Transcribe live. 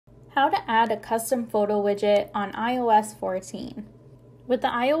How to add a custom photo widget on iOS 14. With the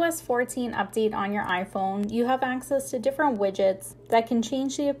iOS 14 update on your iPhone, you have access to different widgets that can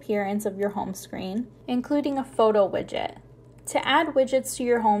change the appearance of your home screen, including a photo widget. To add widgets to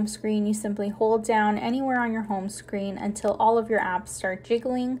your home screen, you simply hold down anywhere on your home screen until all of your apps start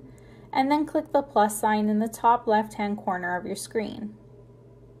jiggling, and then click the plus sign in the top left-hand corner of your screen.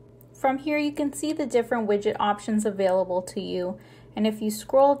 From here, you can see the different widget options available to you, and if you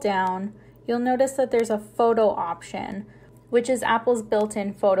scroll down, you'll notice that there's a photo option, which is Apple's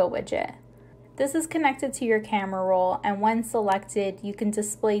built-in photo widget. This is connected to your camera roll, and when selected, you can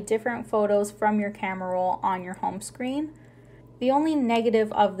display different photos from your camera roll on your home screen. The only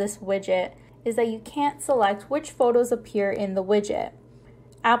negative of this widget is that you can't select which photos appear in the widget.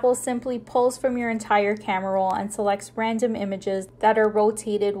 Apple simply pulls from your entire camera roll and selects random images that are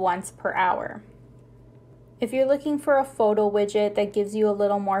rotated once per hour. If you're looking for a photo widget that gives you a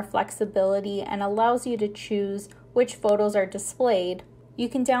little more flexibility and allows you to choose which photos are displayed, you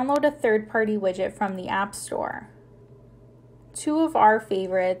can download a third-party widget from the App Store. Two of our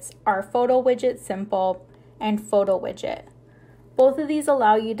favorites are Photo Widget Simple and Photo Widget. Both of these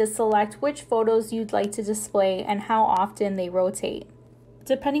allow you to select which photos you'd like to display and how often they rotate.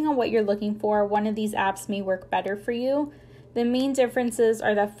 Depending on what you're looking for, one of these apps may work better for you. The main differences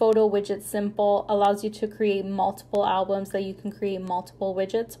are that Photo Widget Simple allows you to create multiple albums that you can create multiple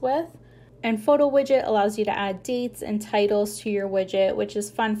widgets with, and Photo Widget allows you to add dates and titles to your widget, which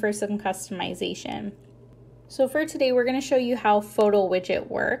is fun for some customization. So for today, we're going to show you how Photo Widget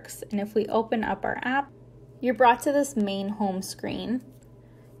works, and if we open up our app, you're brought to this main home screen.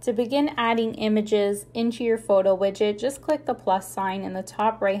 To begin adding images into your photo widget, just click the plus sign in the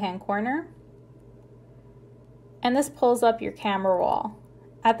top right-hand corner, and this pulls up your camera roll.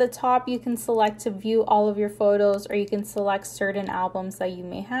 At the top, you can select to view all of your photos, or you can select certain albums that you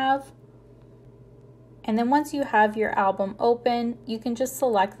may have. And then once you have your album open, you can just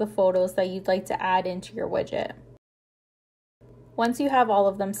select the photos that you'd like to add into your widget. Once you have all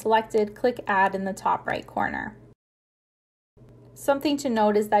of them selected, click Add in the top right corner. Something to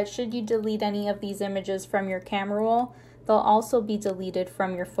note is that should you delete any of these images from your camera roll, they'll also be deleted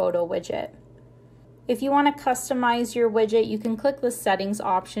from your photo widget. If you want to customize your widget, you can click the settings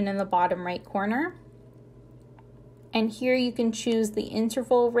option in the bottom right corner. And here you can choose the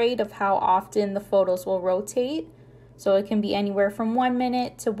interval rate of how often the photos will rotate. So it can be anywhere from 1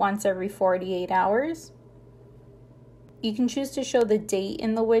 minute to once every 48 hours. You can choose to show the date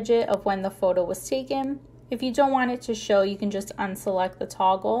in the widget of when the photo was taken. If you don't want it to show, you can just unselect the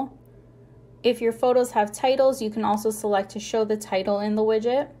toggle. If your photos have titles, you can also select to show the title in the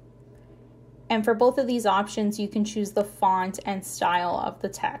widget. And for both of these options, you can choose the font and style of the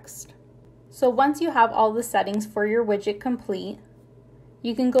text. So once you have all the settings for your widget complete,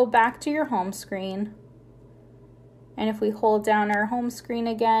 you can go back to your home screen. And if we hold down our home screen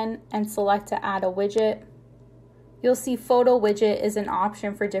again and select to add a widget, you'll see Photo Widget is an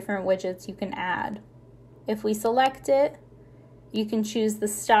option for different widgets you can add. If we select it, you can choose the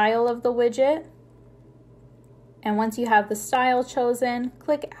style of the widget. And once you have the style chosen,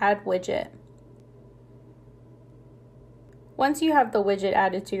 click Add Widget. Once you have the widget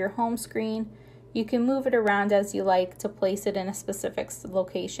added to your home screen, you can move it around as you like to place it in a specific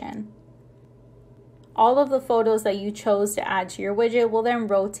location. All of the photos that you chose to add to your widget will then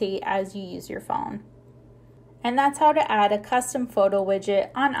rotate as you use your phone. And that's how to add a custom photo widget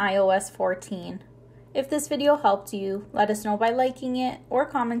on iOS 14. If this video helped you, let us know by liking it or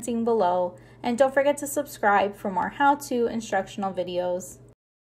commenting below, and don't forget to subscribe for more how-to instructional videos.